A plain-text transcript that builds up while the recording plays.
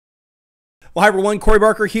Well, hi everyone, Corey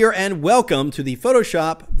Barker here, and welcome to the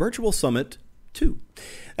Photoshop Virtual Summit 2.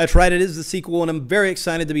 That's right, it is the sequel, and I'm very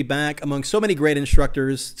excited to be back among so many great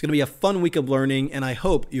instructors. It's going to be a fun week of learning, and I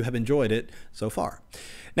hope you have enjoyed it so far.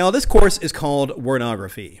 Now, this course is called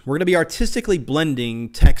Wordography. We're going to be artistically blending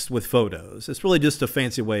text with photos. It's really just a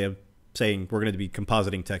fancy way of saying we're going to be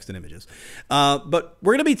compositing text and images. But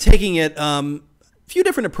we're going to be taking it few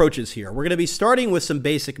different approaches here. We're going to be starting with some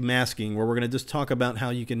basic masking, where we're going to just talk about how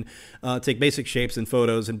you can take basic shapes and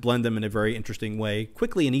photos and blend them in a very interesting way,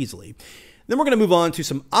 quickly and easily. Then we're going to move on to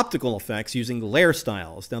some optical effects using layer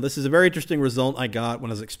styles. Now, this is a very interesting result I got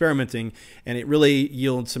when I was experimenting, and it really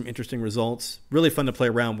yields some interesting results. Really fun to play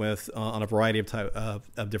around with on a variety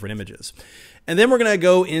of different images. And then we're going to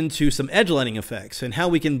go into some edge lighting effects and how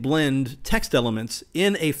we can blend text elements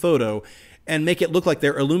in a photo and make it look like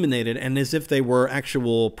they're illuminated and as if they were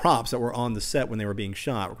actual props that were on the set when they were being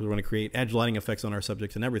shot. We're going to create edge lighting effects on our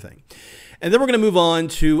subjects and everything. And then we're going to move on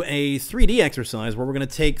to a 3D exercise where we're going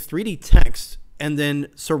to take 3D text and then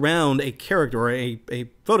surround a character or a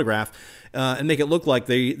photograph and make it look like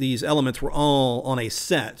these elements were all on a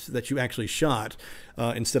set that you actually shot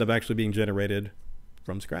instead of actually being generated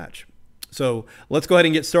from scratch. So let's go ahead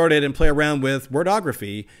and get started and play around with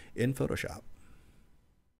Wordography in Photoshop.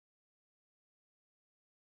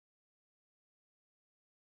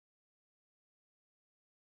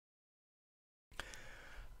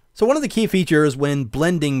 So one of the key features when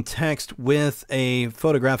blending text with a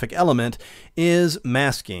photographic element is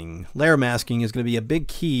masking. Layer masking is going to be a big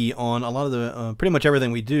key on a lot of the pretty much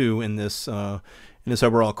everything we do in this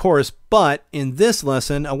overall course. But in this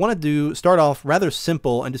lesson, I want to start off rather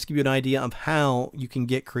simple and just give you an idea of how you can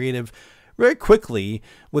get creative very quickly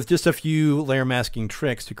with just a few layer masking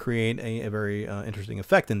tricks to create a very interesting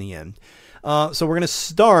effect in the end. So we're going to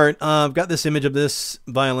start. I've got this image of this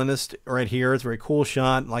violinist right here. It's a very cool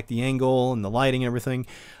shot, like the angle and the lighting and everything.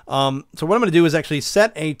 So what I'm going to do is actually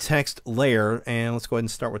set a text layer, and let's go ahead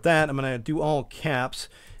and start with that. I'm going to do all caps,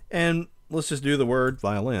 and let's just do the word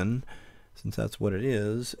violin, since that's what it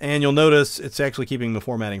is. And you'll notice it's actually keeping the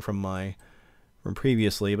formatting from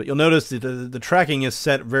previously, but you'll notice that the tracking is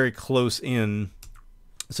set very close in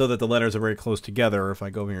so that the letters are very close together. If I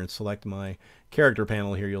go over here and select my character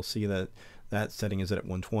panel here, you'll see that that setting is at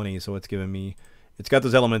 120, so it's giving me, it's got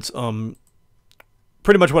those elements,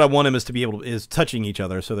 pretty much what I want them is to be able to, is touching each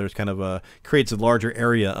other, so there's kind of a, creates a larger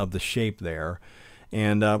area of the shape there.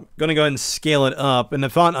 And I'm going to go ahead and scale it up, and the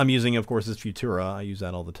font I'm using, of course, is Futura. I use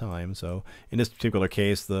that all the time, so in this particular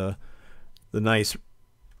case, the nice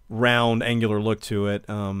round angular look to it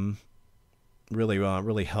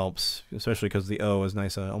really helps, especially because the O is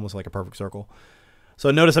nice, almost like a perfect circle.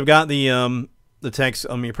 So notice I've got the text,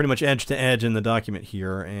 pretty much edge to edge in the document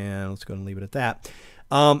here, and let's go and leave it at that.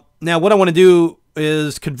 Now what I want to do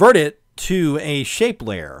is convert it to a shape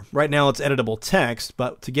layer. Right now it's editable text,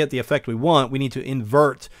 but to get the effect we want, we need to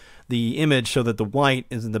invert the image so that the white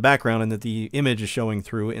is in the background and that the image is showing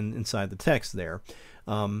through inside the text there.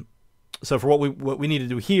 So for what we need to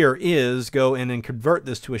do here is go in and convert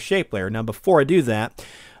this to a shape layer. Now before I do that,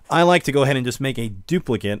 I like to go ahead and just make a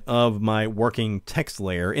duplicate of my working text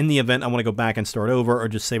layer in the event I want to go back and start over or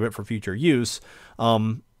just save it for future use.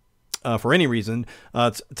 For any reason,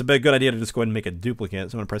 it's a good idea to just go ahead and make a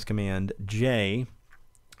duplicate. So I'm going to press Command J,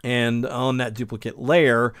 and on that duplicate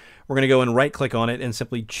layer, we're going to go and right click on it and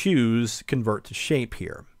simply choose Convert to Shape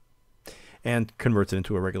here, and converts it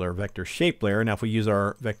into a regular vector shape layer. Now if we use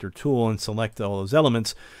our vector tool and select all those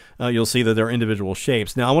elements, you'll see that they're individual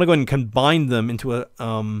shapes. Now I want to go ahead and combine them into a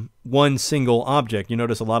one single object. You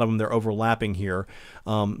notice a lot of them, they're overlapping here.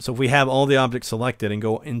 So if we have all the objects selected and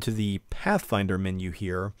go into the Pathfinder menu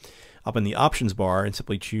here, up in the options bar, and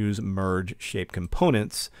simply choose Merge Shape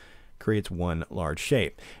Components, creates one large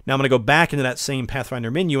shape. Now I'm going to go back into that same Pathfinder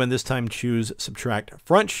menu and this time choose Subtract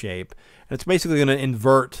Front Shape. And it's basically going to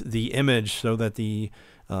invert the image so that the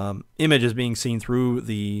image is being seen through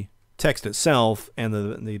the text itself, and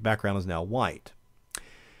the background is now white.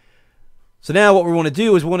 So now what we want to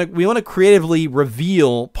do is we want to creatively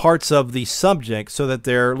reveal parts of the subject so that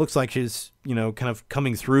there looks like she's, kind of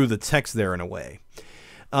coming through the text there in a way.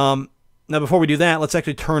 Now before we do that, let's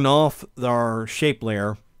actually turn off our shape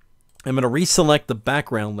layer. I'm going to reselect the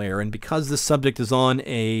background layer, and because this subject is on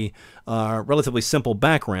a relatively simple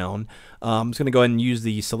background, I'm just going to go ahead and use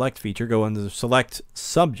the select feature, go into Select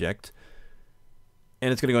Subject,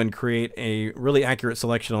 and it's going to go ahead and create a really accurate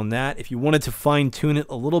selection on that. If you wanted to fine-tune it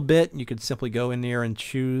a little bit, you could simply go in there and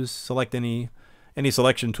select any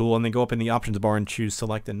selection tool, and then go up in the options bar and choose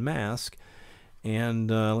Select and Mask. And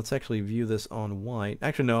let's actually view this on white.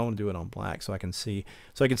 Actually, no, I want to do it on black so I can see.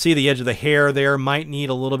 So I can see the edge of the hair there. Might need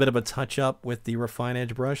a little bit of a touch up with the refine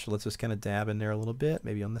edge brush. So let's just kind of dab in there a little bit.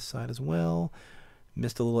 Maybe on this side as well.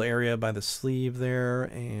 Missed a little area by the sleeve there,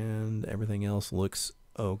 and everything else looks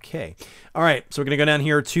okay. All right, so we're going to go down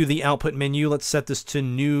here to the output menu. Let's set this to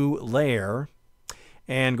new layer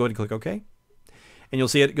and go ahead and click OK. And you'll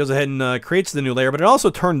see it goes ahead and creates the new layer, but it also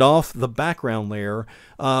turned off the background layer,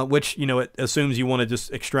 which, you know, it assumes you want to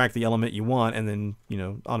just extract the element you want and then, you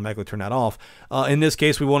know, automatically turn that off. In this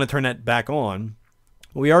case, we want to turn that back on.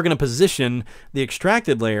 We are going to position the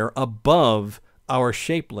extracted layer above our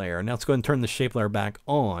shape layer. Now let's go ahead and turn the shape layer back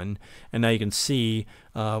on, and now you can see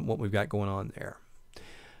what we've got going on there.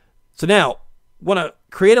 So now, want to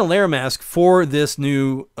create a layer mask for this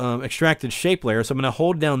new extracted shape layer. So I'm going to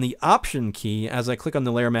hold down the Option key as I click on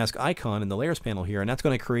the layer mask icon in the layers panel here, and that's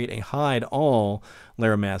going to create a hide all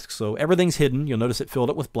layer mask. So everything's hidden. You'll notice it filled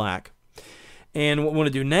it with black. And what we want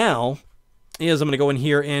to do now is I'm going to go in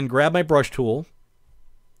here and grab my brush tool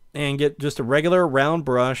and get just a regular round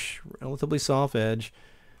brush, relatively soft edge.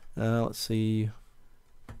 Let's see,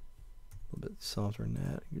 a little bit softer than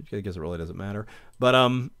that. I guess it really doesn't matter. But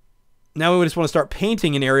now we just want to start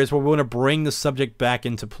painting in areas where we want to bring the subject back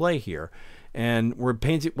into play here. And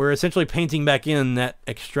we're essentially painting back in that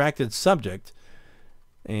extracted subject.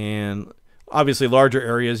 And obviously larger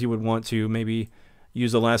areas you would want to maybe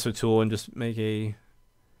use the lasso tool and just make a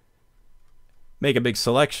big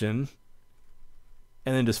selection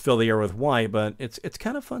and then just fill the area with white. But it's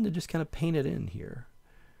kind of fun to just kind of paint it in here.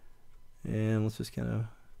 And let's just kind of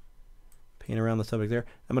paint around the subject there.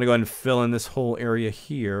 I'm going to go ahead and fill in this whole area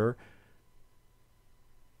here.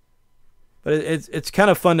 But it's kind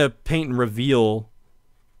of fun to paint and reveal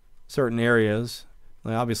certain areas.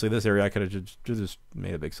 Like obviously this area I could have just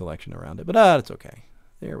made a big selection around it, but it's okay.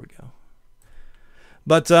 There we go.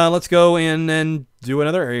 But let's go in and do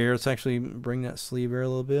another area. Let's actually bring that sleeve here a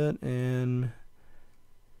little bit and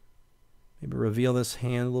maybe reveal this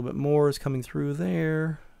hand a little bit more. It's coming through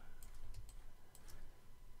there.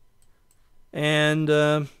 And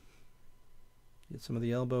get some of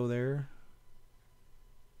the elbow there.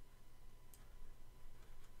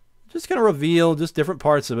 Just kind of reveal just different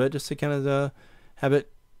parts of it, just to kind of have it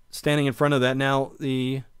standing in front of that. Now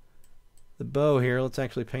the bow here, let's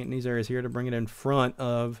actually paint in these areas here to bring it in front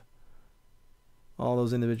of all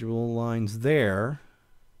those individual lines there.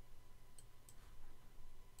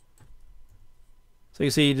 So you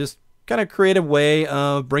see, just kind of create a way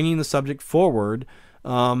of bringing the subject forward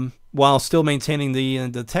while still maintaining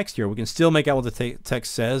the text here. We can still make out what the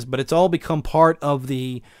text says, but it's all become part of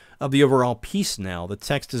the overall piece now. The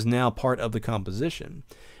text is now part of the composition.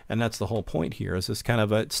 And that's the whole point here. Is this kind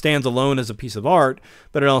of it stands alone as a piece of art,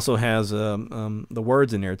 but it also has the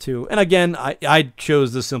words in there too. And again, I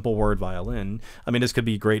chose the simple word violin. I mean, this could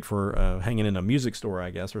be great for hanging in a music store,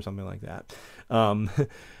 I guess, or something like that.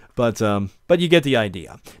 But you get the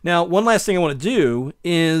idea. Now, one last thing I want to do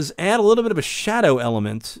is add a little bit of a shadow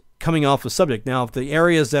element coming off the subject. Now, if the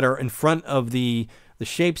areas that are in front of the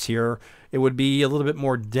shapes here, it would be a little bit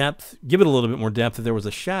more depth, give it a little bit more depth if there was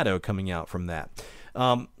a shadow coming out from that. So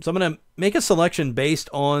I'm going to make a selection based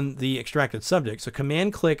on the extracted subject. So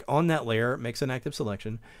command click on that layer, makes an active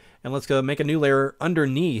selection. And let's go make a new layer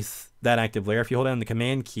underneath that active layer. If you hold down the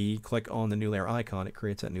command key, click on the new layer icon, it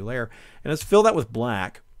creates that new layer. And let's fill that with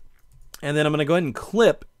black. And then I'm going to go ahead and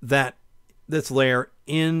clip this layer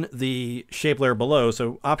in the shape layer below.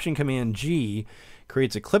 So Option Command G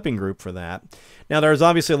creates a clipping group for that. Now there's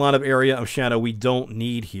obviously a lot of area of shadow we don't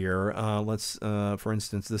need here. Let's, for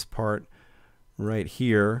instance, this part right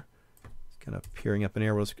here, kind of peering up in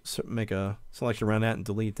air, we'll make a selection around that and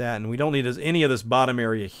delete that. And we don't need any of this bottom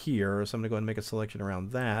area here, so I'm going to go ahead and make a selection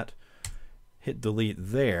around that. Hit delete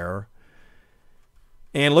there.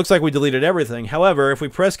 And it looks like we deleted everything. However, if we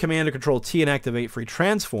press Command or Control T and activate Free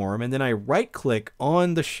Transform, and then I right-click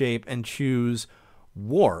on the shape and choose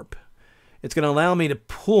Warp, it's going to allow me to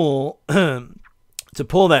pull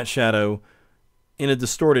that shadow in a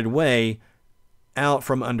distorted way out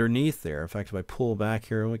from underneath there. In fact, if I pull back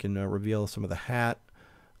here, we can reveal some of the hat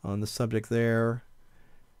on the subject there.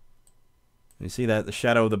 And you see that the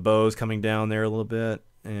shadow of the bow is coming down there a little bit,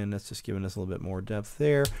 and that's just giving us a little bit more depth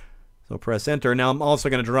there. So press enter. Now I'm also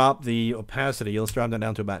going to drop the opacity. Let's drop that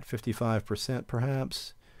down to about 55%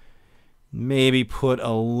 perhaps. Maybe put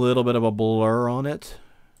a little bit of a blur on it.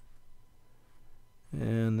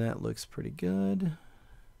 And that looks pretty good.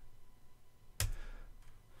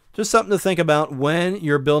 Just something to think about when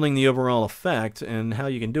you're building the overall effect and how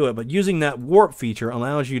you can do it. But using that warp feature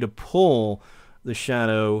allows you to pull the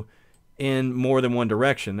shadow in more than one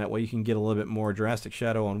direction. That way you can get a little bit more drastic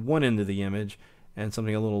shadow on one end of the image and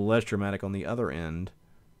something a little less dramatic on the other end.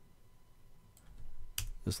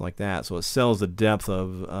 Just like that. So it sells the depth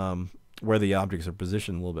of where the objects are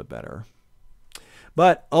positioned a little bit better.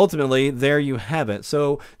 But ultimately, there you have it.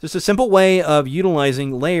 So just a simple way of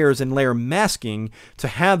utilizing layers and layer masking to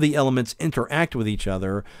have the elements interact with each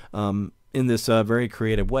other in this very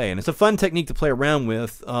creative way. And it's a fun technique to play around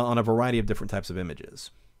with on a variety of different types of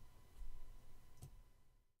images.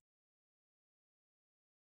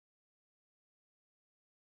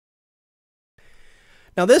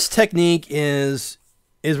 Now this technique is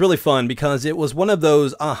really fun because it was one of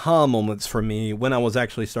those aha moments for me when I was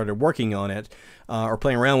actually started working on it or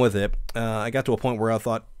playing around with it. I got to a point where I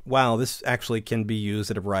thought, wow, this actually can be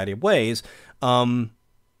used in a variety of ways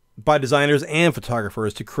by designers and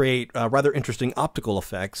photographers to create rather interesting optical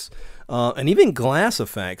effects and even glass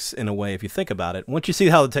effects in a way, if you think about it. Once you see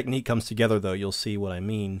how the technique comes together, though, you'll see what I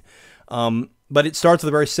mean. But it starts with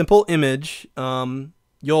a very simple image.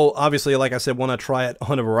 You'll obviously, like I said, want to try it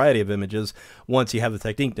on a variety of images once you have the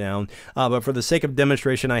technique down. But for the sake of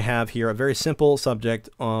demonstration, I have here a very simple subject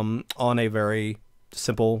on a very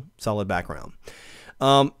simple, solid background.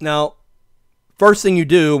 Now, first thing you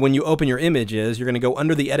do when you open your image is you're going to go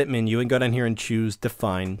under the Edit menu and go down here and choose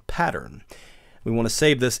Define Pattern. We want to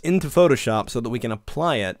save this into Photoshop so that we can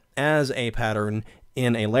apply it as a pattern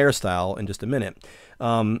in a layer style in just a minute.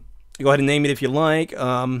 Go ahead and name it if you like.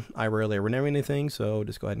 I rarely ever name anything, so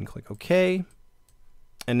just go ahead and click OK.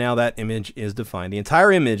 And now that image is defined. The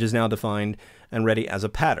entire image is now defined and ready as a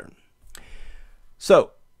pattern.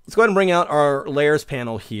 So let's go ahead and bring out our layers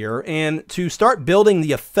panel here. And to start building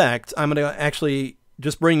the effect, I'm going to actually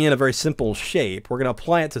just bring in a very simple shape. We're going to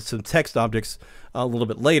apply it to some text objects a little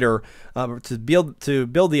bit later. To build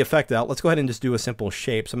the effect out, let's go ahead and just do a simple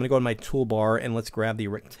shape. So I'm going to go to my toolbar and let's grab the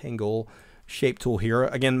rectangle shape tool here.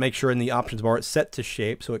 Again, make sure in the options bar it's set to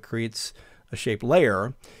shape so it creates a shape layer.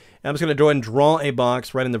 And I'm just going to go ahead and draw a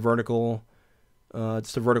box right in the vertical,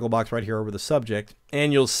 just a vertical box right here over the subject.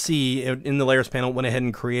 And you'll see in the layers panel, it went ahead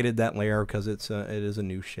and created that layer because it is a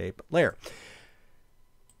new shape layer.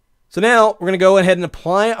 So now we're going to go ahead and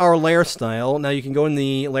apply our layer style. Now you can go in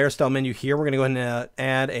the layer style menu here. We're going to go ahead and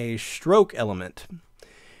add a stroke element.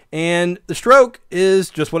 And the stroke is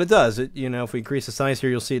just what it does. If we increase the size here,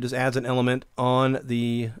 you'll see it just adds an element on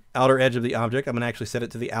the outer edge of the object. I'm going to actually set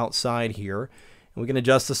it to the outside here. And we can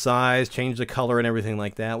adjust the size, change the color, and everything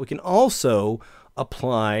like that. We can also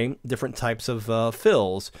apply different types of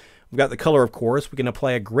fills. We've got the color, of course. We can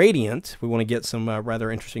apply a gradient. We want to get some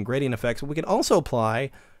rather interesting gradient effects. We can also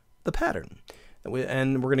apply the pattern. And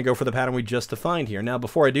we're going to go for the pattern we just defined here. Now,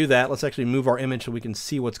 before I do that, let's actually move our image so we can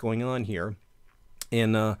see what's going on here.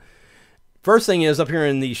 And first thing is up here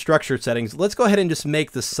in the structure settings, let's go ahead and just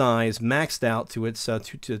make the size maxed out to its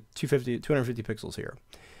 250 pixels here.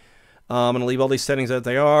 I'm going to leave all these settings as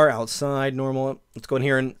they are, outside, normal. Let's go in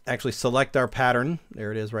here and actually select our pattern.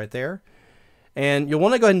 There it is right there. And you'll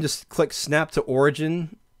want to go ahead and just click Snap to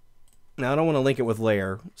Origin. Now I don't want to link it with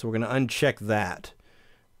layer, so we're going to uncheck that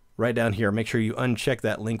right down here. Make sure you uncheck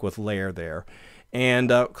that link with layer there.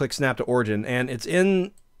 And click Snap to Origin. And it's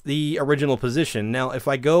in the original position. Now if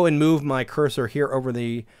I go and move my cursor here over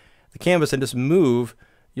the canvas and just move,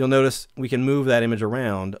 you'll notice we can move that image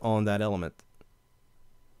around on that element.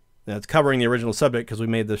 Now it's covering the original subject because we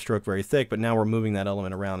made the stroke very thick, but now we're moving that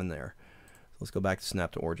element around in there. So let's go back to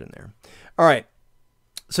Snap to Origin there. Alright,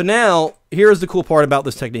 so now here's the cool part about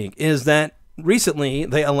this technique is that recently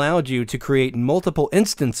they allowed you to create multiple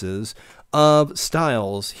instances of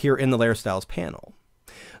styles here in the Layer Styles panel.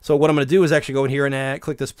 So what I'm going to do is actually go in here and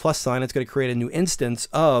click this plus sign. It's going to create a new instance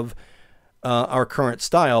of our current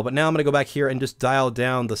style. But now I'm going to go back here and just dial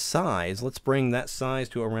down the size. Let's bring that size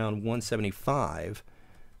to around 175.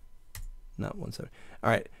 Not 170. All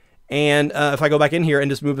right. And if I go back in here and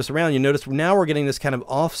just move this around, you notice now we're getting this kind of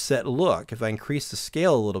offset look. If I increase the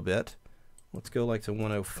scale a little bit, let's go like to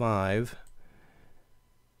 105.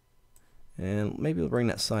 And maybe we'll bring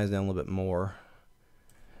that size down a little bit more.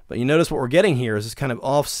 But you notice what we're getting here is this kind of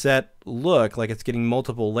offset look, like it's getting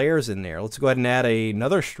multiple layers in there. Let's go ahead and add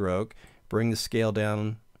another stroke, bring the scale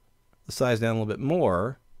down, the size down a little bit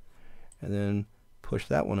more, and then push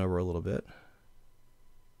that one over a little bit.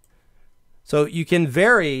 So you can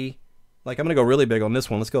vary, like I'm going to go really big on this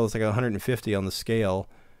one. Let's go, it's like 150 on the scale.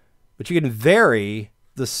 But you can vary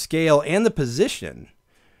the scale and the position.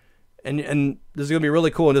 And this is going to be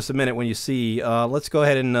really cool in just a minute when you see. Let's go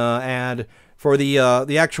ahead and add, for the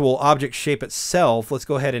actual object shape itself, let's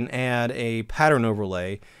go ahead and add a pattern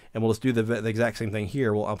overlay. And we'll just do the exact same thing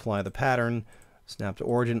here. We'll apply the pattern, Snap to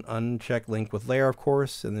origin, uncheck link with layer, of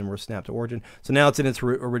course, and then we're snap to origin. So now it's in its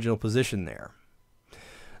original position there.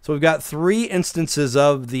 So we've got 3 instances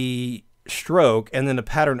of the stroke and then a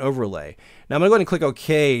pattern overlay. Now I'm going to go ahead and click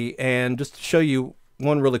OK, and just to show you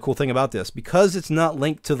one really cool thing about this, because it's not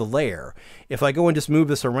linked to the layer, if I go and just move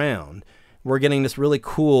this around, we're getting this really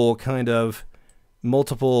cool kind of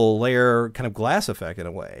multiple layer kind of glass effect in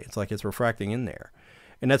a way. It's like it's refracting in there.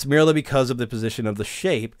 And that's merely because of the position of the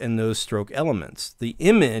shape and those stroke elements. The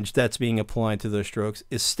image that's being applied to those strokes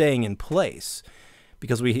is staying in place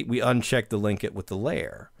because we unchecked the link it with the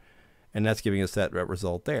layer. And that's giving us that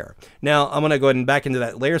result there. Now I'm going to go ahead and back into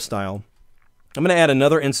that layer style. I'm going to add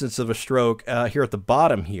another instance of a stroke here at the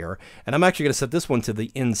bottom here. And I'm actually going to set this one to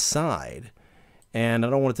the inside. And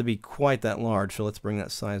I don't want it to be quite that large, so let's bring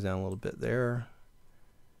that size down a little bit there.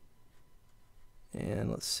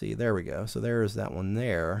 And let's see, there we go. So there's that one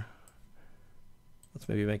there. Let's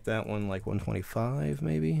maybe make that one like 125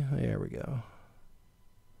 maybe. There we go.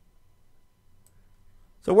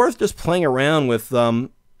 So worth just playing around with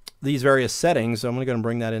these various settings. So I'm going to go and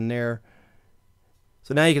bring that in there.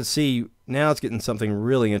 So now you can see, now it's getting something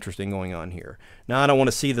really interesting going on here. Now I don't want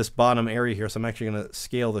to see this bottom area here, so I'm actually going to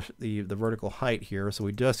scale the vertical height here, so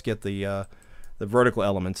we just get the vertical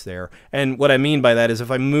elements there. And what I mean by that is if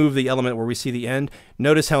I move the element where we see the end,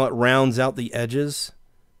 notice how it rounds out the edges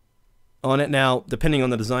on it. Now, depending on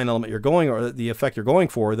the design element you're going or the effect you're going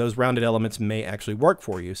for, those rounded elements may actually work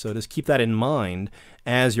for you. So just keep that in mind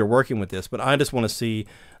as you're working with this. But I just want to see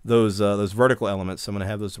those vertical elements. So I'm going to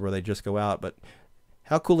have those where they just go out. But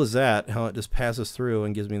how cool is that? How it just passes through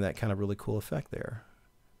and gives me that kind of really cool effect there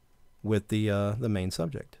with the main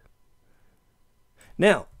subject.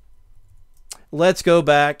 Now, let's go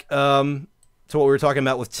back to what we were talking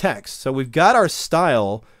about with text. So we've got our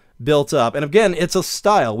style built up. And again, it's a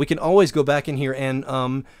style. We can always go back in here and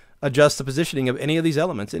adjust the positioning of any of these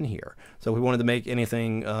elements in here. So if we wanted to make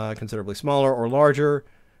anything considerably smaller or larger,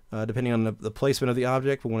 depending on the placement of the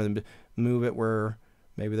object, we wanted to move it where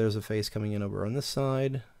maybe there's a face coming in over on this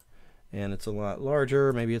side, and it's a lot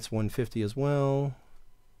larger. Maybe it's 150 as well.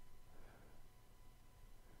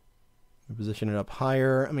 Position it up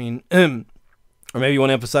higher. I mean, or maybe you want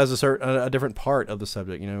to emphasize a different part of the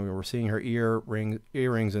subject. You know, we're seeing her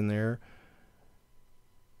earrings in there.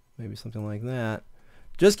 Maybe something like that.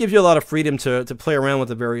 Just gives you a lot of freedom to play around with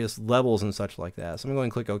the various levels and such like that. So I'm going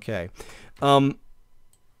to click OK.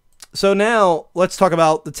 So now let's talk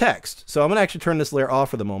about the text. So I'm going to actually turn this layer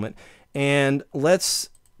off for the moment, and let's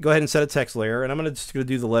go ahead and set a text layer. And I'm just going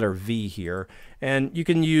to do the letter V here. And you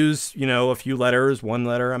can use, you know, a few letters, one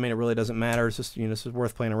letter. I mean, it really doesn't matter. It's just, you know, this is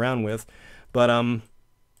worth playing around with. But I'm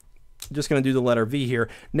just going to do the letter V here.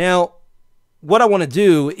 Now, what I want to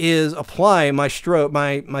do is apply my stroke,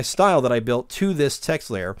 my style that I built to this text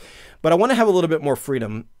layer. But I want to have a little bit more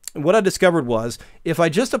freedom. What I discovered was if I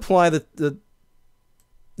just apply the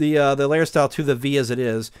layer style to the V as it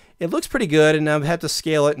is, it looks pretty good, and I've had to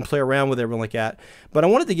scale it and play around with everything like that. But I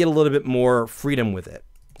wanted to get a little bit more freedom with it.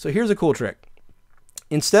 So here's a cool trick.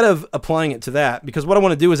 Instead of applying it to that, because what I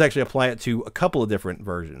want to do is actually apply it to a couple of different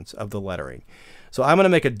versions of the lettering. So I'm going to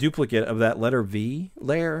make a duplicate of that letter V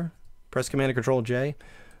layer, press Command and Control J.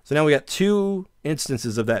 So now we got 2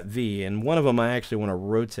 instances of that V, and one of them I actually want to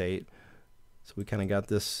rotate. So we kind of got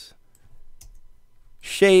this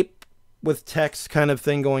shape with text kind of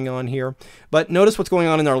thing going on here. But notice what's going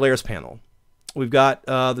on in our layers panel. We've got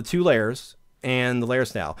the 2 layers and the layer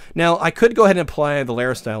style. Now I could go ahead and apply the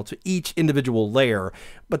layer style to each individual layer,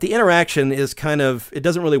 but the interaction is kind of, it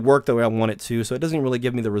doesn't really work the way I want it to, so it doesn't really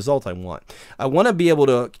give me the result I want. I want to be able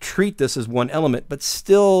to treat this as one element, but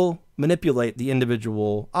still manipulate the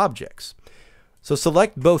individual objects. So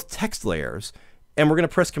select both text layers, and we're going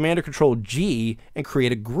to press Command or Control G and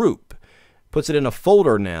create a group. Puts it in a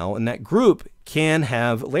folder now, and that group can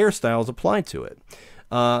have layer styles applied to it.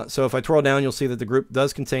 So if I twirl down, you'll see that the group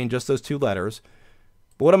does contain just those 2 letters.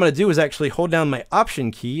 But what I'm going to do is actually hold down my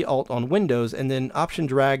Option key, Alt on Windows, and then Option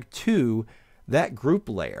drag to that group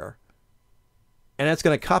layer. And that's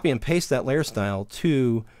going to copy and paste that layer style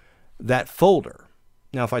to that folder.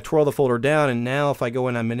 Now if I twirl the folder down, and now if I go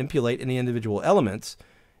in and manipulate any individual elements,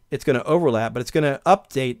 it's going to overlap, but it's going to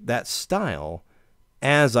update that style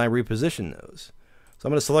as I reposition those. So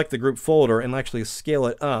I'm going to select the group folder and actually scale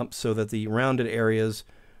it up so that the rounded areas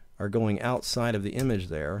are going outside of the image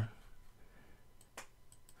there.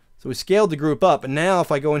 So we scaled the group up, and now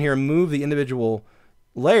if I go in here and move the individual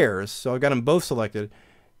layers, so I've got them both selected,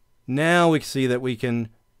 now we can see that we can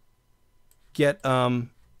get some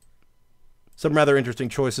rather interesting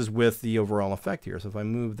choices with the overall effect here. So if I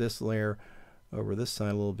move this layer over this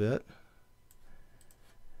side a little bit,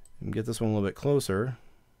 And get this one a little bit closer.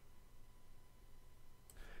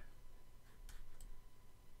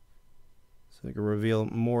 So you can reveal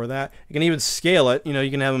more of that. You can even scale it. You know,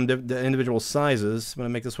 you can have them the individual sizes. I'm going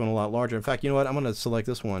to make this one a lot larger. In fact, you know what? I'm going to select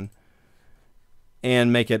this one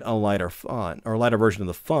and make it a lighter font, or a lighter version of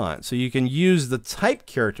the font. So you can use the type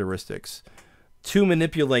characteristics to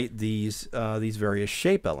manipulate these various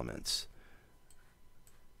shape elements.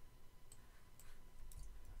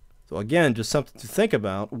 So again, just something to think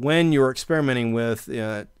about when you're experimenting with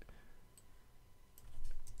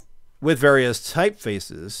various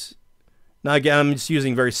typefaces. Now again, I'm just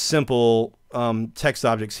using very simple text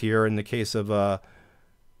objects here in the case of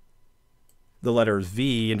the letters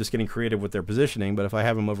V, and just getting creative with their positioning. But if I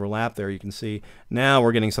have them overlap there, you can see now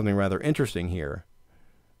we're getting something rather interesting here.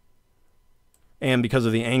 And because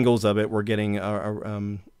of the angles of it, we're getting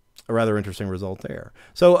a rather interesting result there.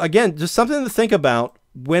 So again, just something to think about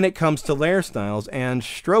when it comes to layer styles and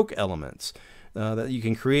stroke elements, that you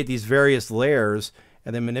can create these various layers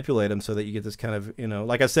and then manipulate them so that you get this kind of, you know,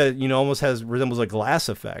 like I said, you know, almost resembles a glass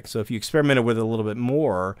effect. So if you experimented with it a little bit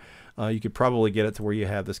more, you could probably get it to where you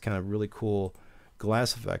have this kind of really cool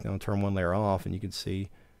glass effect. Now I'll turn one layer off and you can see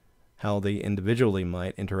how they individually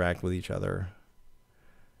might interact with each other.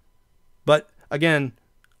 But again,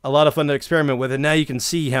 a lot of fun to experiment with, and now you can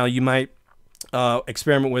see how you might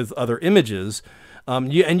experiment with other images.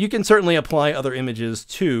 And you can certainly apply other images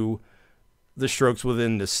to the strokes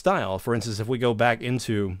within this style. For instance, if we go back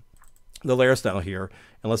into the layer style here,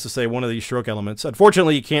 and let's just say one of these stroke elements,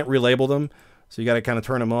 unfortunately you can't relabel them, so you got to kind of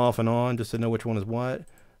turn them off and on just to know which one is what.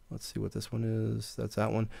 Let's see what this one is. That's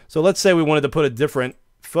that one. So let's say we wanted to put a different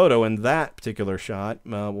photo in that particular shot.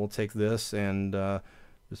 We'll take this and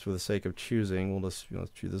just for the sake of choosing, we'll just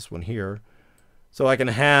let's choose this one here. So I can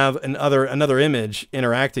have another image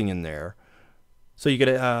interacting in there. So you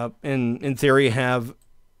could, in theory, have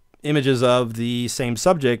images of the same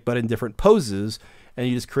subject but in different poses, and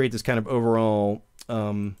you just create this kind of overall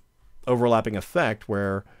overlapping effect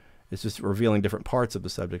where it's just revealing different parts of the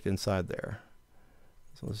subject inside there.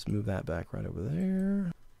 So let's move that back right over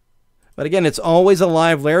there. But again, it's always a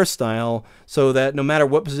live layer style, so that no matter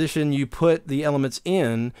what position you put the elements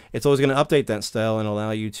in, it's always going to update that style and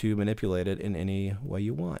allow you to manipulate it in any way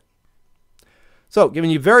you want. So,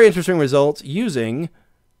 giving you very interesting results using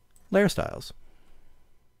layer styles.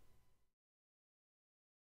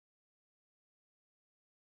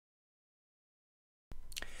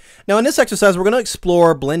 Now in this exercise, we're going to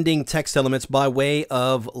explore blending text elements by way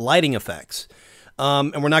of lighting effects.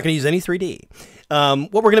 And we're not going to use any 3D.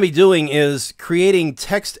 What we're going to be doing is creating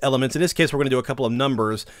text elements. In this case, we're going to do a couple of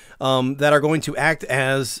numbers that are going to act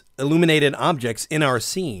as illuminated objects in our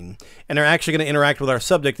scene. And they're actually going to interact with our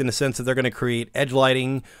subject in the sense that they're going to create edge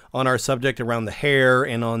lighting on our subject around the hair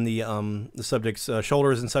and on the subject's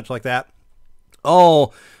shoulders and such like that.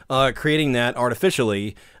 All creating that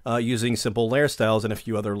artificially using simple layer styles and a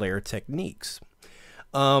few other layer techniques.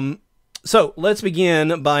 So let's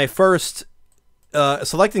begin by first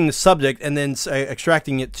selecting the subject and then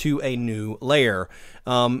extracting it to a new layer.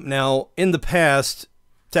 Now, in the past,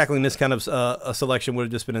 tackling this kind of a selection would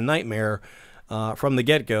have just been a nightmare from the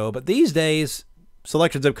get-go, but these days,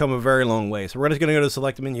 selections have come a very long way. So we're just going to go to the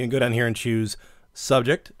Select menu and go down here and choose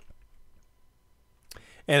Subject.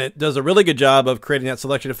 And it does a really good job of creating that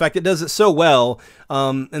selection. In fact, it does it so well,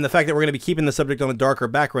 and the fact that we're going to be keeping the subject on a darker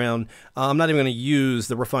background, I'm not even going to use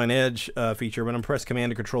the Refine Edge feature, but I'm going to press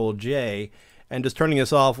Command and Control J, and just turning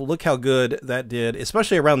this off. Look how good that did,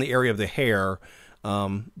 especially around the area of the hair,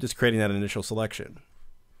 just creating that initial selection.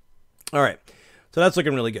 All right, so that's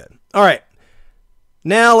looking really good. All right,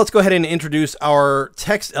 now let's go ahead and introduce our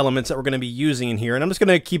text elements that we're going to be using in here, and I'm just going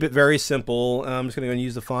to keep it very simple. I'm just going to go and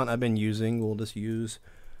use the font I've been using. We'll just use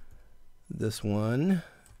this one.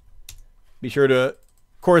 Be sure to,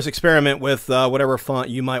 of course, experiment with whatever font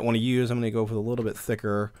you might want to use. I'm going to go with a little bit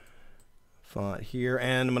thicker font here,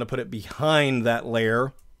 and I'm going to put it behind that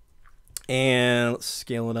layer, and let's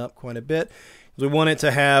scale it up quite a bit. We want it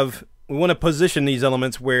to have, we want to position these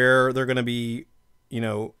elements where they're going to be, you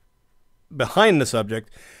know, behind the subject.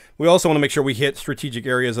 We also want to make sure we hit strategic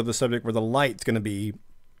areas of the subject where the light's going to be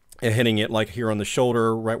hitting it, like here on the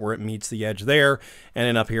shoulder, right where it meets the edge there, and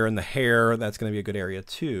then up here in the hair, that's going to be a good area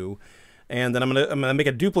too. And then I'm gonna make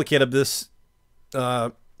a duplicate of this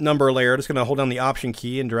number layer. Just gonna hold down the Option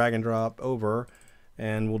key and drag and drop over,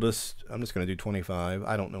 and I'm just gonna do 25.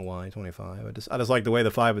 I don't know why 25. I just like the way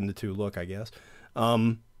the 5 and the 2 look, I guess.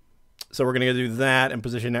 So we're gonna do that and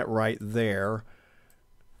position that right there.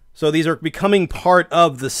 So these are becoming part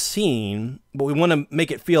of the scene, but we want to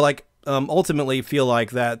make it feel like ultimately feel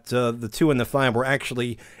like that the 2 and the 5 were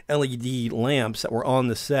actually LED lamps that were on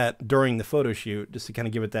the set during the photo shoot, just to kind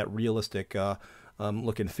of give it that realistic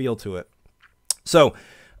look and feel to it. So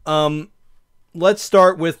let's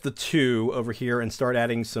start with the 2 over here and start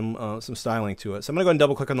adding some styling to it. So I'm going to go ahead and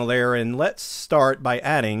double click on the layer, and let's start by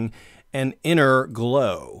adding an inner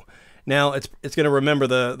glow. Now it's going to remember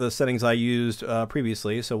the settings I used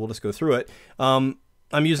previously, so we'll just go through it.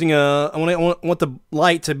 I'm using I want the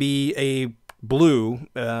light to be a blue,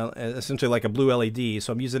 essentially like a blue LED.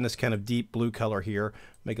 So I'm using this kind of deep blue color here,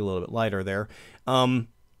 make it a little bit lighter there.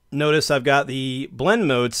 Notice I've got the blend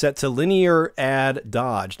mode set to linear add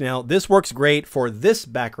dodge. Now this works great for this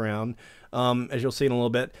background, as you'll see in a little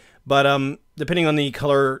bit. But depending on the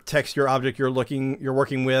color texture object you're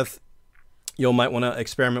working with, you might want to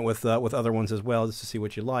experiment with other ones as well, just to see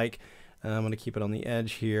what you like. I'm going to keep it on the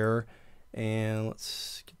edge here, and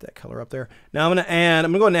let's get that color up there. Now I'm going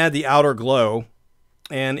to go ahead and add the outer glow,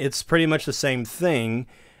 and it's pretty much the same thing.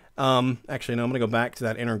 Actually, no, I'm going to go back to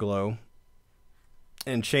that inner glow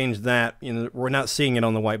and change that. You know, we're not seeing it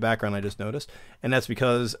on the white background, I just noticed, and that's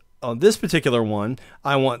because on this particular one,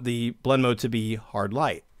 I want the blend mode to be hard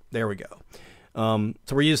light. There we go.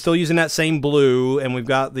 So we're still using that same blue, and we've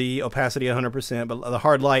got the opacity 100%, but the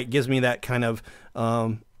hard light gives me that kind of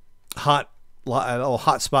hot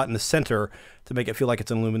spot in the center to make it feel like it's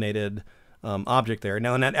an illuminated object there.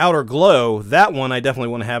 Now in that outer glow, that one I definitely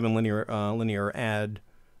want to have in linear add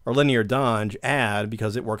or linear dodge add,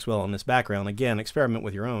 because it works well on this background. Again, experiment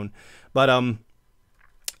with your own. But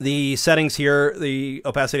the settings here, the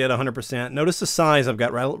opacity at 100%. Notice the size I've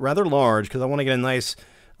got rather large, because I want to get a nice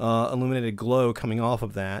illuminated glow coming off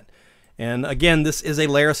of that. And again, this is a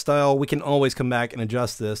layer style. We can always come back and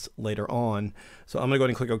adjust this later on. So I'm going to go ahead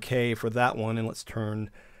and click OK for that one, and let's turn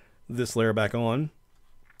this layer back on.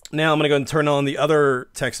 Now I'm going to go ahead and turn on the other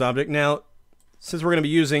text object. Now, since we're going to be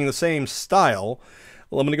using the same style,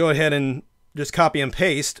 well, I'm going to go ahead and just copy and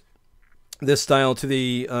paste this style to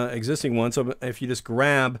the existing one. So if you just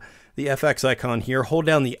grab the FX icon here, hold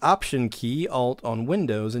down the Option key, Alt on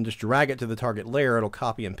Windows, and just drag it to the target layer, it'll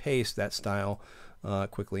copy and paste that style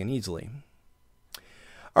quickly and easily.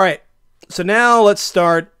 All right, so now let's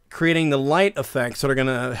start creating the light effects that are going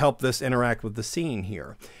to help this interact with the scene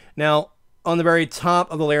here. Now, on the very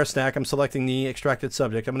top of the layer stack, I'm selecting the extracted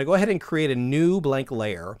subject. I'm going to go ahead and create a new blank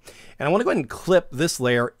layer. And I want to go ahead and clip this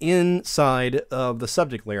layer inside of the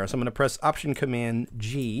subject layer. So I'm going to press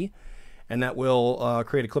Option-Command-G, and that will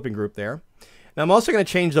create a clipping group there. Now I'm also going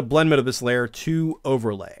to change the blend mode of this layer to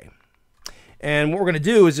overlay. And what we're going to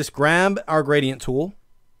do is just grab our gradient tool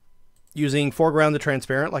using foreground to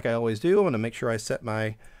transparent, like I always do. I'm going to make sure I set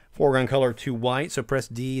my foreground color to white. So press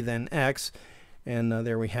D, then X. And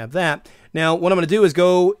there we have that. Now, what I'm going to do is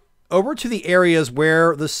go over to the areas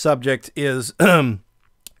where the subject is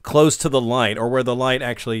close to the light, or where the light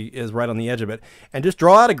actually is right on the edge of it, and just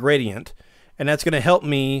draw out a gradient. And that's going to help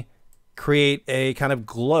me create a kind of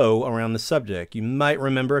glow around the subject. You might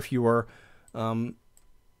remember, if you were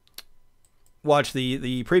watch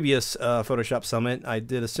the previous Photoshop Summit, I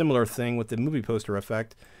did a similar thing with the movie poster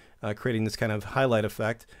effect, creating this kind of highlight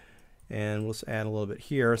effect. And we'll just add a little bit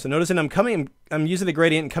here. So notice that I'm using the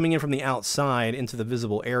gradient and coming in from the outside into the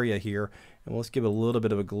visible area here. And we'll just give a little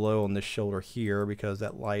bit of a glow on this shoulder here, because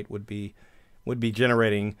that light would be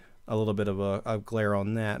generating a little bit of a glare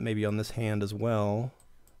on that. Maybe on this hand as well.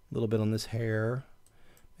 A little bit on this hair.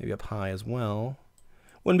 Maybe up high as well.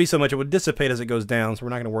 Wouldn't be so much. It would dissipate as it goes down, so we're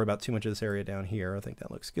not going to worry about too much of this area down here. I think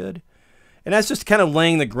that looks good. And that's just kind of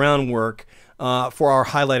laying the groundwork for our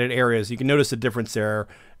highlighted areas. You can notice the difference there.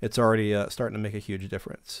 It's already starting to make a huge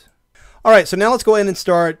difference. All right, so now let's go ahead and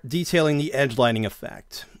start detailing the edge lighting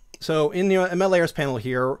effect. So in my layers panel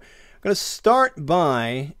here, I'm going to start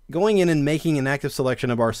by going in and making an active selection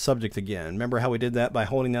of our subject again. Remember how we did that by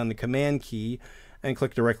holding down the Command key and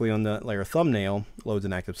click directly on the layer thumbnail, loads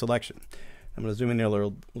an active selection. I'm going to zoom in there a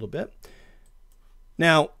little bit.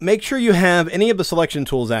 Now, make sure you have any of the selection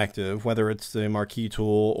tools active, whether it's the marquee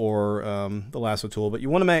tool or the lasso tool, but you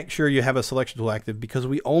want to make sure you have a selection tool active, because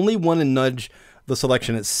we only want to nudge the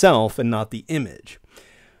selection itself and not the image.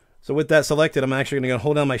 So with that selected, I'm actually going to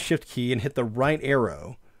hold down my Shift key and hit the right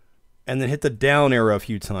arrow, and then hit the down arrow a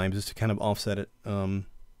few times just to kind of offset it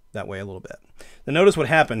that way a little bit. Now notice what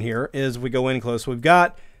happened here is we go in close. So we've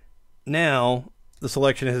got now the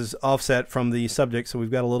selection is offset from the subject, so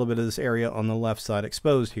we've got a little bit of this area on the left side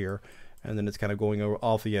exposed here, and then it's kind of going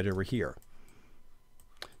off the edge over here.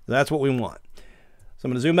 So that's what we want. So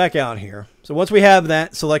I'm going to zoom back out here. So once we have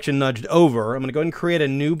that selection nudged over, I'm going to go ahead and create a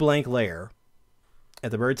new blank layer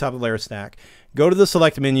at the very top of the layer stack. Go to the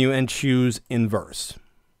Select menu and choose Inverse.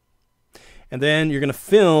 And then you're going to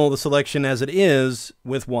fill the selection as it is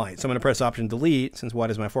with white. So I'm going to press Option Delete since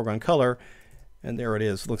white is my foreground color. And there it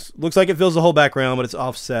is. Looks like it fills the whole background, but it's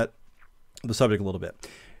offset the subject a little bit.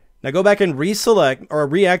 Now go back and reselect or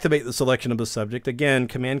reactivate the selection of the subject. Again,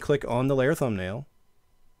 Command click on the layer thumbnail.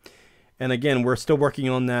 And again, we're still working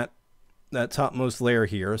on that topmost layer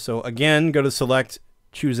here. So again, go to Select,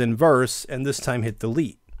 choose Inverse, and this time hit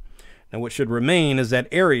Delete. Now what should remain is that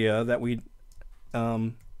area that we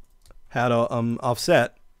had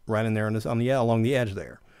offset right in there along the edge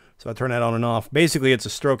there. So I turn that on and off. Basically, it's a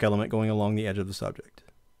stroke element going along the edge of the subject.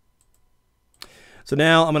 So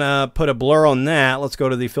now I'm going to put a blur on that. Let's go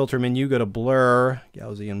to the filter menu, go to Blur,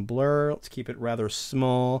 Gaussian Blur. Let's keep it rather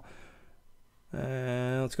small.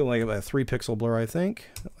 Let's go like about a 3 pixel blur, I think.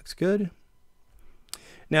 That looks good.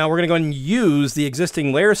 Now we're going to go and use the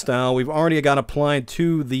existing layer style we've already got applied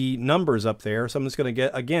to the numbers up there. So I'm just going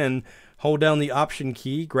to again, hold down the Option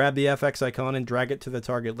key, grab the FX icon, and drag it to the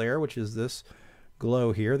target layer, which is this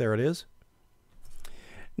glow here. There it is.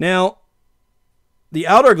 Now, the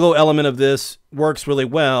outer glow element of this works really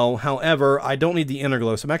well. However, I don't need the inner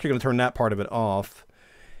glow, so I'm actually going to turn that part of it off.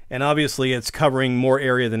 And obviously, it's covering more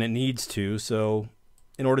area than it needs to. So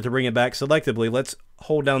in order to bring it back selectively, let's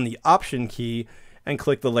hold down the Option key and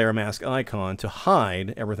click the layer mask icon to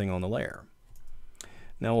hide everything on the layer.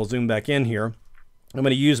 Now we'll zoom back in here. I'm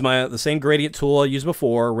going to use the same gradient tool I used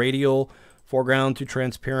before, radial foreground to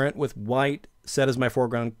transparent with white set as my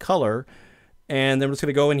foreground color. And then we're just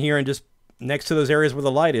going to go in here and just next to those areas where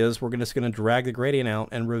the light is, we're just going to drag the gradient out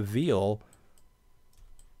and reveal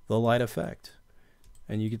the light effect.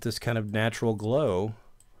 And you get this kind of natural glow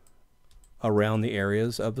around the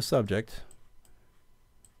areas of the subject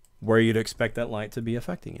where you'd expect that light to be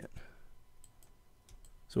affecting it.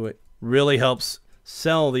 So it really helps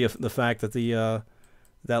sell the fact that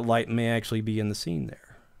that light may actually be in the scene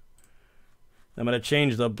there. I'm going to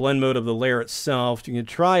change the blend mode of the layer itself. You can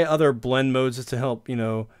try other blend modes just to help, you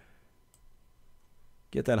know,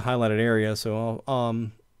 get that highlighted area. So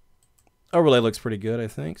overlay looks pretty good, I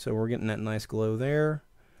think. So we're getting that nice glow there.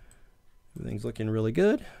 Everything's looking really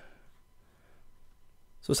good.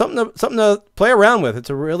 So something to play around with. It's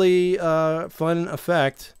a really fun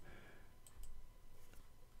effect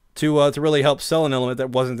to really help sell an element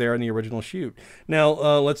that wasn't there in the original shoot. Now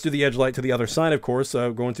let's do the edge light to the other side, of course,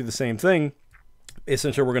 going through the same thing.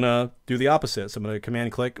 Essentially, we're going to do the opposite. So I'm going to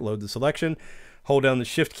Command click, load the selection, hold down the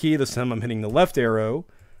Shift key. This time I'm hitting the left arrow.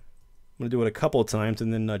 I'm going to do it a couple of times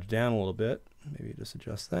and then nudge down a little bit. Maybe just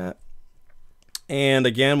adjust that. And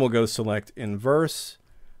again, we'll go Select Inverse.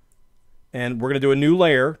 And we're going to do a new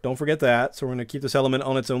layer. Don't forget that. So we're going to keep this element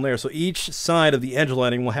on its own layer. So each side of the edge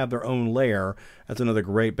lighting will have their own layer. That's another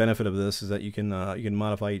great benefit of this, is that you can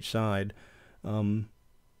modify each side.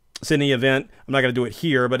 So in the event, I'm not going to do it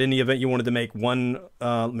here, but in the event you wanted to make one,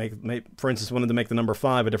 for instance, wanted to make the number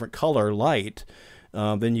 5 a different color light,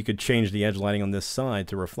 then you could change the edge lighting on this side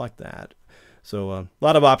to reflect that. So a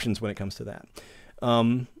lot of options when it comes to that.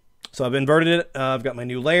 So I've inverted it. I've got my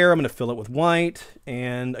new layer. I'm going to fill it with white.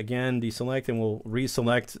 And again, deselect, and we'll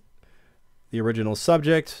reselect the original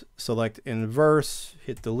subject. Select Inverse,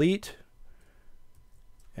 hit Delete.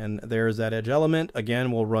 And there's that edge element.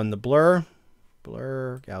 Again, we'll run the blur.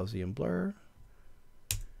 Blur, Gaussian blur.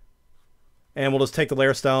 And we'll just take the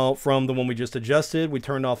layer style from the one we just adjusted. We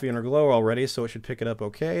turned off the inner glow already, so it should pick it up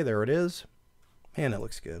okay. There it is. Man, that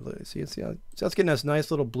looks good. See, it's getting this nice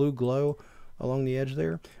little blue glow along the edge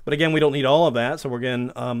there. But again, we don't need all of that, so we're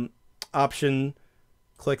going Option,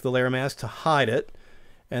 click the layer mask to hide it.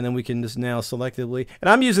 And then we can just now selectively, and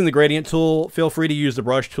I'm using the gradient tool. Feel free to use the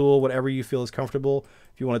brush tool, whatever you feel is comfortable,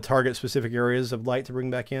 if you want to target specific areas of light to bring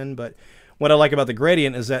back in. But what I like about the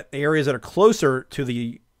gradient is that the areas that are closer to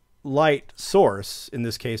the light source, in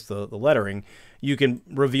this case the lettering, you can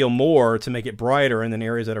reveal more to make it brighter, and then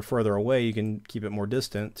areas that are further away you can keep it more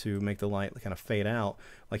distant to make the light kind of fade out.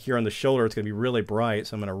 Like here on the shoulder, it's going to be really bright,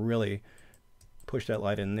 so I'm going to really push that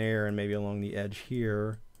light in there, and maybe along the edge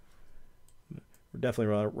here. We're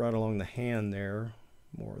definitely right along the hand there,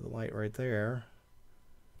 more of the light right there.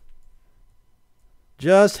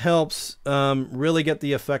 Just helps really get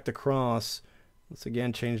the effect across. Let's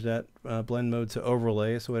again change that blend mode to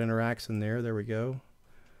overlay so it interacts in there. There we go.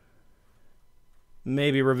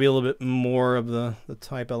 Maybe reveal a bit more of the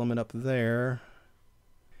type element up there.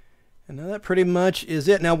 And now that pretty much is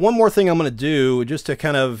it. Now one more thing I'm going to do, just to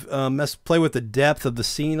kind of play with the depth of the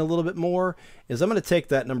scene a little bit more, is I'm going to take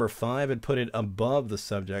that number 5 and put it above the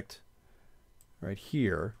subject right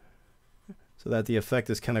here, so that the effect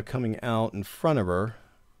is kind of coming out in front of her.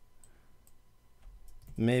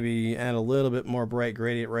 Maybe add a little bit more bright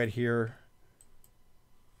gradient right here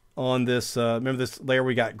on this, remember this layer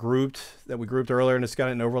we got grouped, that we grouped earlier, and it's got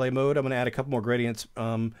it in overlay mode. I'm going to add a couple more gradients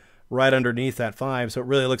right underneath that 5, so it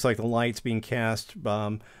really looks like the light's being cast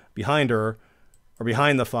behind her, or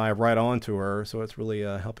behind the 5 right onto her, so it's really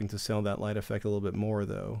helping to sell that light effect a little bit more,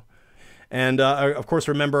 though. And of course,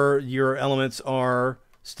 remember, your elements are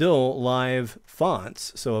still live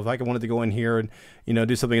fonts. So if I wanted to go in here and, you know,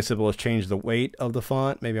 do something as simple as change the weight of the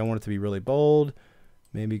font, maybe I want it to be really bold,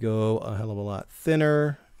 maybe go a hell of a lot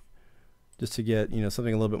thinner, just to get, you know,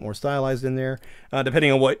 something a little bit more stylized in there.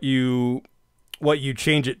 Depending on what you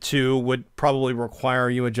change it to would probably require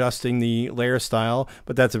you adjusting the layer style,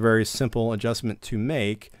 but that's a very simple adjustment to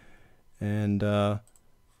make, and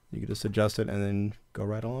you can just adjust it and then go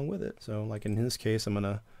right along with it. So like in this case, I'm going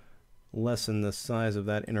to lessen the size of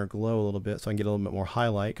that inner glow a little bit so I can get a little bit more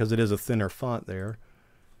highlight, because it is a thinner font there.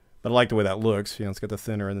 But I like the way that looks. You know, it's got the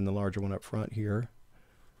thinner and then the larger one up front here.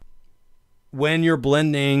 When you're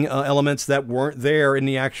blending elements that weren't there in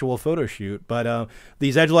the actual photo shoot, but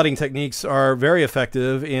these edge lighting techniques are very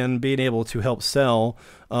effective in being able to help sell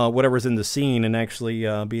whatever's in the scene, and actually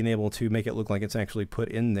being able to make it look like it's actually put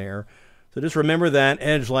in there. So just remember that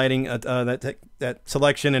edge lighting, that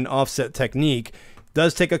selection and offset technique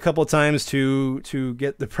does take a couple of times to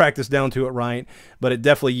get the practice down to it right, but it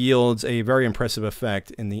definitely yields a very impressive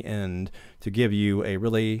effect in the end to give you a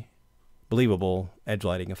really believable edge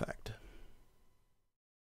lighting effect.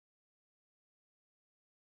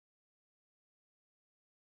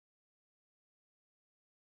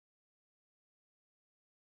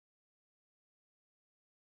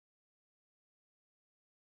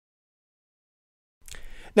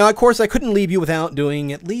 Now, of course, I couldn't leave you without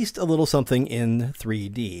doing at least a little something in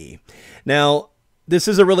 3D. Now, this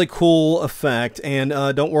is a really cool effect, and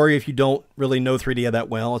don't worry if you don't really know 3D that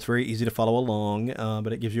well. It's very easy to follow along,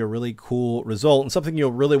 but it gives you a really cool result and something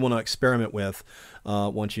you'll really want to experiment with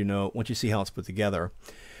once you see how it's put together.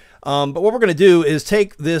 But what we're going to do is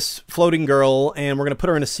take this floating girl, and we're going to put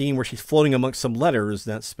her in a scene where she's floating amongst some letters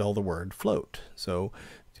that spell the word float. So,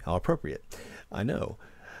 how appropriate. I know.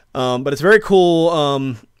 But it's a very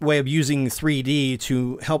cool way of using 3D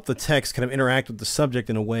to help the text kind of interact with the subject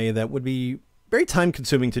in a way that would be very time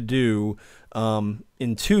consuming to do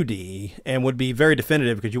in 2D, and would be very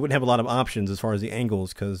definitive because you wouldn't have a lot of options as far as the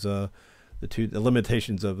angles, because the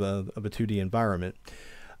limitations of a 2D environment.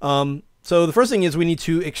 So the first thing is we need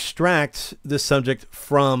to extract this subject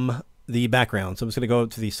from the background. So I'm just going to go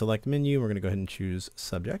to the select menu. We're going to go ahead and choose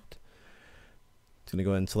subject. Going to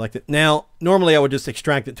go ahead and select it. Now, normally I would just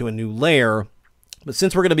extract it to a new layer, but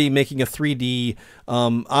since we're going to be making a 3D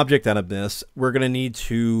object out of this, we're going to need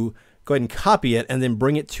to go ahead and copy it and then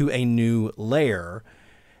bring it to a new layer,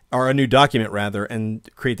 or a new document rather, and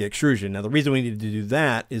create the extrusion. Now, the reason we need to do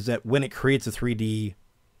that is that when it creates a 3D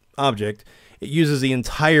object, it uses the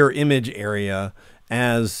entire image area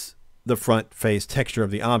as the front face texture of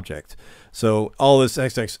the object. So all this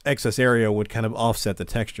excess area would kind of offset the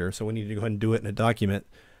texture. So we need to go ahead and do it in a document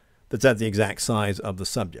that's at the exact size of the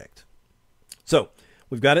subject. So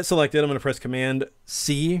we've got it selected. I'm going to press Command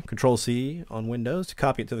C, Control C on Windows to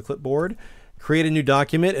copy it to the clipboard. Create a new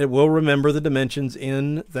document. It will remember the dimensions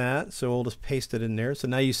in that. So we'll just paste it in there. So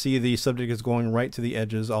now you see the subject is going right to the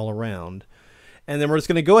edges all around. And then we're just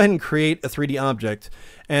going to go ahead and create a 3D object.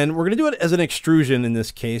 And we're going to do it as an extrusion in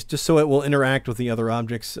this case, just so it will interact with the other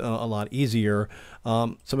objects a lot easier. So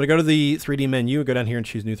I'm going to go to the 3D menu, go down here and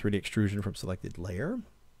choose New 3D Extrusion from selected layer.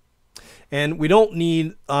 And we don't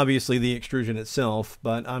need, obviously, the extrusion itself,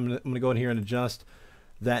 but I'm going to go in here and adjust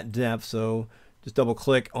that depth. So just double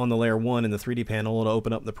click on the layer 1 in the 3D panel. It'll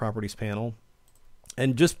open up the properties panel.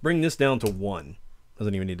 And just bring this down to 1.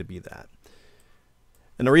 Doesn't even need to be that.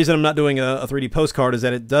 And the reason I'm not doing a 3D postcard is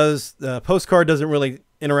that the postcard doesn't really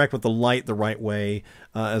interact with the light the right way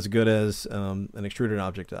as good as an extruded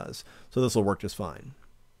object does. So this will work just fine.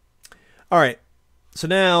 All right, so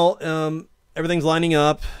now everything's lining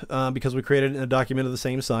up because we created a document of the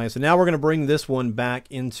same size. So now we're going to bring this one back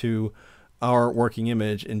into our working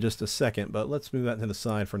image in just a second, but let's move that to the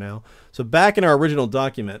side for now. So back in our original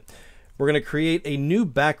document, we're going to create a new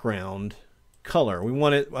background color. We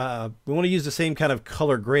want to use the same kind of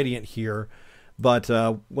color gradient here, but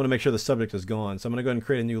want to make sure the subject is gone. So I'm going to go ahead and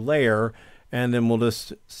create a new layer, and then we'll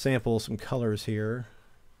just sample some colors here.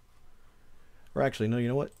 Or actually, no, you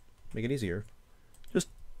know what? Make it easier. Just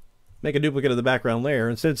make a duplicate of the background layer,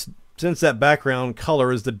 and since that background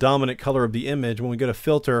color is the dominant color of the image, when we go to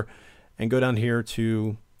filter and go down here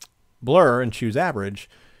to blur and choose average,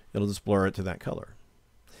 it'll just blur it to that color.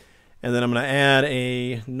 And then I'm going to add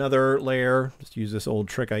another layer. Just use this old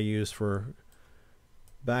trick I used for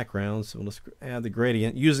background. So we'll just add the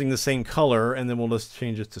gradient using the same color, and then we'll just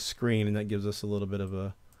change it to screen, and that gives us a little bit of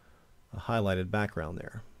a highlighted background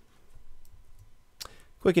there.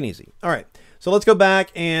 Quick and easy. All right, so let's go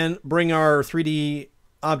back and bring our 3D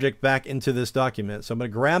object back into this document. So I'm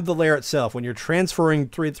going to grab the layer itself. When you're transferring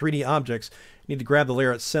 3D objects, you need to grab the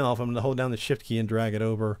layer itself. I'm going to hold down the Shift key and drag it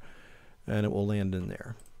over, and it will land in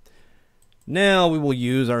there. Now we will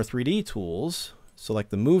use our 3D tools.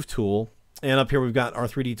 Select the Move tool, and up here we've got our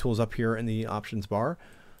 3D tools up here in the options bar.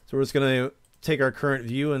 So we're just going to take our current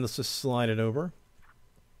view and let's just slide it over.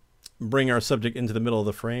 Bring our subject into the middle of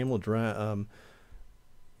the frame. We'll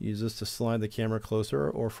use this to slide the camera closer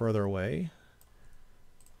or further away,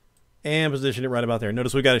 and position it right about there.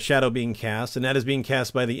 Notice we've got a shadow being cast, and that is being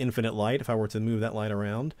cast by the infinite light. If I were to move that light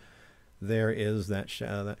around, there is that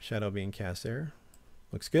shadow being cast there.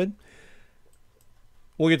 Looks good.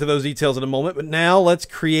 We'll get to those details in a moment, but now let's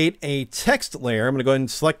create a text layer. I'm going to go ahead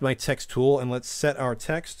and select my text tool, and let's set our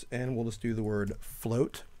text, and we'll just do the word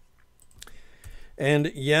float.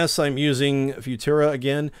 And yes, I'm using Futura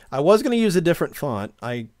again. I was going to use a different font.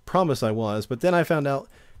 I promise I was, but then I found out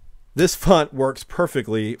this font works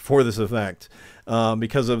perfectly for this effect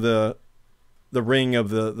because of the ring of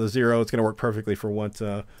the 0. It's going to work perfectly for what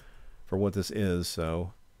this is.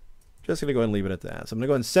 So just going to go ahead and leave it at that. So I'm going to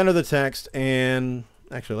go ahead and center the text, and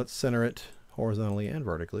actually let's center it horizontally and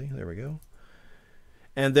vertically. There we go.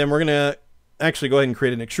 And then we're going to actually go ahead and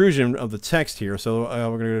create an extrusion of the text here. So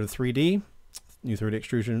we're going to go to 3D, new 3D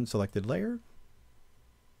extrusion, selected layer.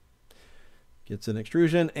 Gets an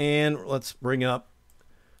extrusion, and let's bring up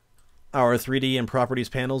our 3D and properties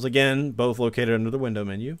panels, again, both located under the window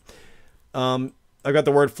menu. I've got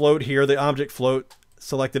the word float here, the object float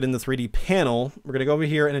selected in the 3D panel. We're going to go over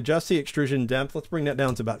here and adjust the extrusion depth. Let's bring that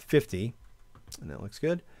down to about 50, and that looks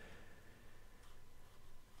good.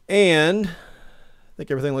 And I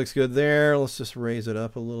think everything looks good there. Let's just raise it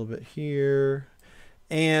up a little bit here.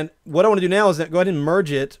 And what I want to do now is go ahead and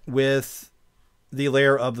merge it with the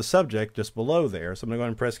layer of the subject just below there. So I'm going to go ahead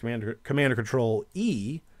and press Command or Control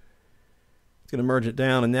E. It's going to merge it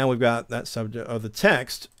down, and now we've got that subject of the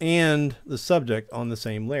text and the subject on the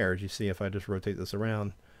same layer. As you see, if I just rotate this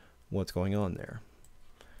around, what's going on there.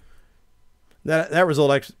 That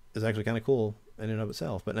result is actually kind of cool in and of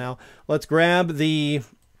itself. But now let's grab the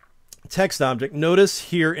text object. Notice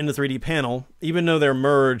here in the 3D panel, even though they're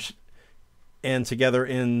merged and together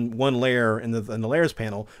in one layer in the layers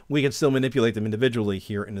panel, we can still manipulate them individually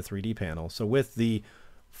here in the 3D panel. So with the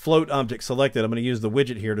float object selected, I'm going to use the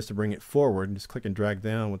widget here just to bring it forward, and just click and drag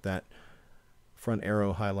down with that front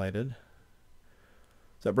arrow highlighted.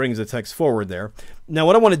 So that brings the text forward there. Now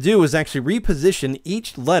what I want to do is actually reposition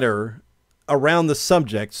each letter around the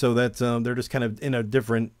subject so that they're just kind of in a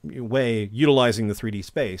different way utilizing the 3D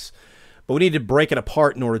space. But we need to break it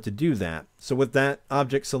apart in order to do that. So with that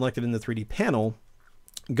object selected in the 3D panel,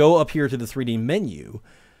 go up here to the 3D menu,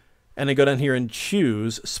 and then go down here and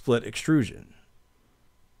choose Split Extrusion.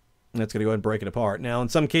 And that's going to go ahead and break it apart. Now, in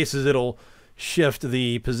some cases, it'll shift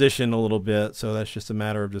the position a little bit, so that's just a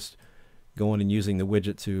matter of just going and using the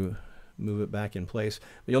widget to move it back in place.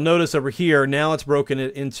 But you'll notice over here, now it's broken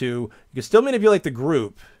it into, you can still manipulate the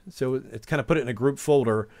group, so it's kind of put it in a group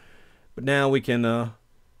folder, but now we can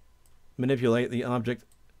manipulate the object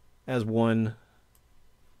as one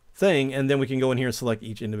thing, and then we can go in here and select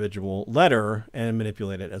each individual letter and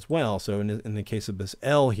manipulate it as well. So in the case of this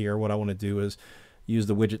L here, what I want to do is use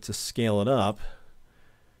the widget to scale it up.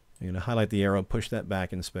 I'm going to highlight the arrow, push that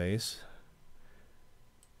back in space,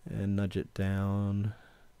 and nudge it down.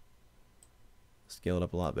 Scale it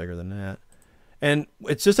up a lot bigger than that. And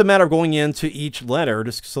it's just a matter of going into each letter,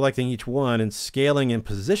 just selecting each one and scaling and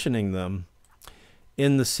positioning them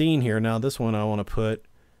in the scene here. Now this one I want to put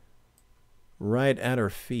right at her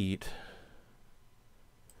feet.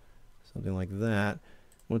 Something like that.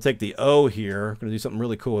 I'm going to take the O here. I'm going to do something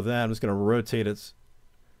really cool with that. I'm just going to rotate its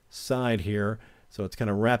side here so it's kind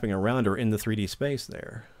of wrapping around her in the 3D space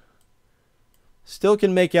there. Still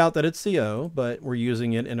can make out that it's the O, but we're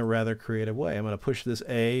using it in a rather creative way. I'm going to push this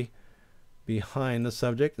A behind the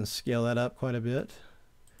subject and scale that up quite a bit.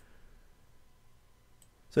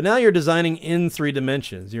 So now you're designing in 3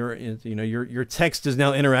 dimensions. Your text is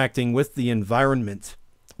now interacting with the environment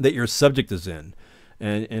that your subject is in,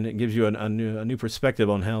 and it gives you a new perspective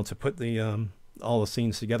on how to put the all the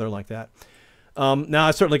scenes together like that. Now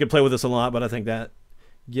I certainly could play with this a lot, but I think that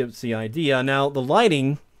gives the idea. Now the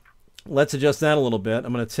lighting, let's adjust that a little bit.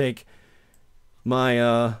 I'm going to take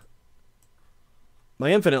my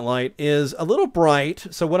my infinite light is a little bright,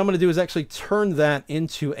 so what I'm going to do is actually turn that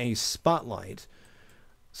into a spotlight.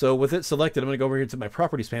 So with it selected, I'm going to go over here to my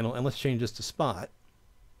properties panel, and let's change this to spot.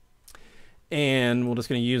 And we're just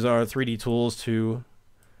going to use our 3D tools to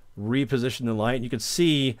reposition the light. You can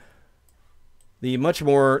see the much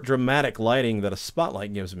more dramatic lighting that a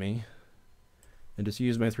spotlight gives me. And just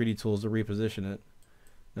use my 3D tools to reposition it.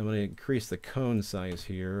 I'm going to increase the cone size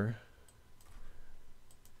here.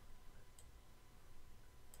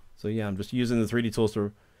 So yeah, I'm just using the 3D tools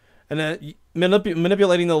to... And then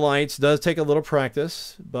manipulating the lights does take a little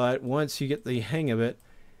practice, but once you get the hang of it,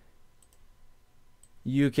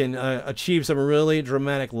 you can achieve some really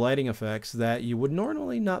dramatic lighting effects that you would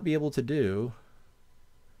normally not be able to do.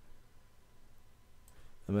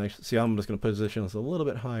 I'm just going to position this a little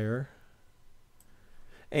bit higher.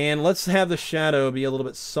 And let's have the shadow be a little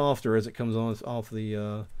bit softer as it comes on off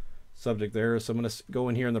the subject there. So I'm going to go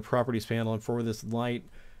in here in the properties panel, and for this light,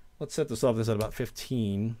 let's set the softness at about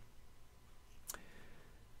 15.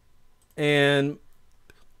 And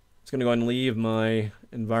it's going to go ahead and leave my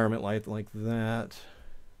environment light like that.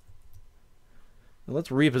 Now let's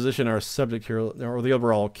reposition our subject here, or the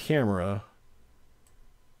overall camera.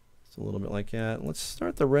 It's a little bit like that. Let's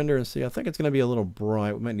start the render and see. I think it's going to be a little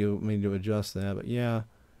bright. We might need to adjust that, but yeah.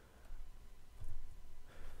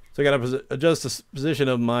 So I got to adjust the position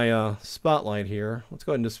of my spotlight here. Let's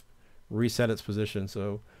go ahead and just reset its position.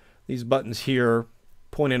 So these buttons here,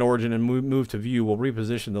 point in origin and move to view, will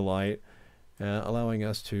reposition the light, allowing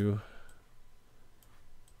us to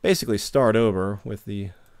basically start over with the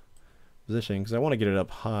positioning, because I want to get it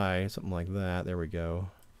up high, something like that. There we go.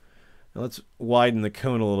 Now let's widen the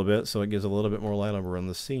cone a little bit so it gives a little bit more light over on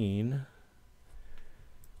the scene.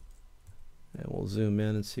 And we'll zoom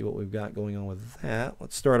in and see what we've got going on with that.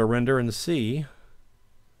 Let's start a render and see.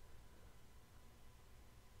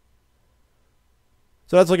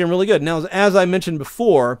 So that's looking really good. Now, as I mentioned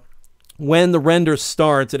before, when the render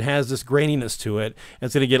starts, it has this graininess to it.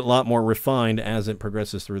 It's going to get a lot more refined as it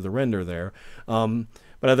progresses through the render there. But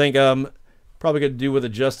I think probably going to do with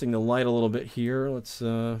adjusting the light a little bit here. Let's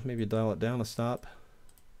maybe dial it down a stop.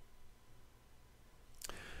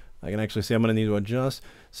 I can actually see I'm going to need to adjust.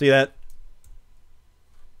 See that?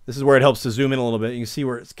 This is where it helps to zoom in a little bit. You can see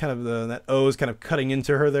where it's kind of that O is kind of cutting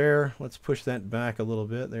into her there. Let's push that back a little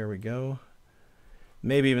bit. There we go.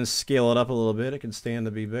 Maybe even scale it up a little bit. It can stand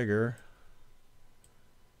to be bigger.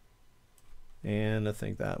 And I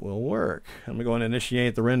think that will work. I'm going to go and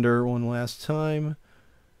initiate the render one last time.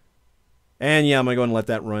 And yeah, I'm going to go and let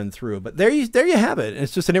that run through. But there you have it.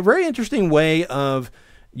 It's just a very interesting way of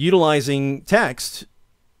utilizing text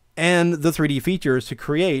and the 3D features to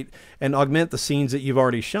create and augment the scenes that you've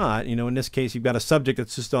already shot. You know, in this case, you've got a subject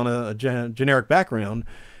that's just on a generic background,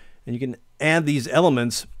 and you can add these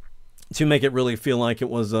elements to make it really feel like it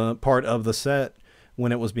was a part of the set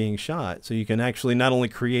when it was being shot. So you can actually not only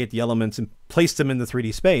create the elements and place them in the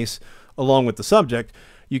 3D space along with the subject,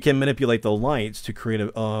 you can manipulate the lights to create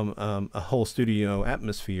a whole studio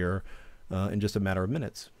atmosphere in just a matter of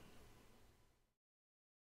minutes.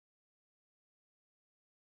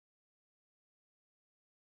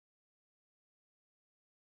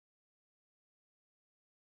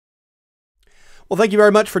 Well, thank you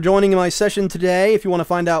very much for joining my session today. If you want to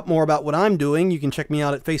find out more about what I'm doing, you can check me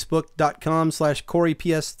out at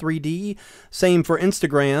facebook.com/CoreyPS3D. Same for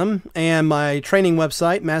Instagram, and my training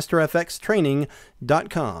website,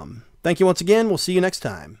 masterfxtraining.com. Thank you once again. We'll see you next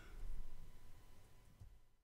time.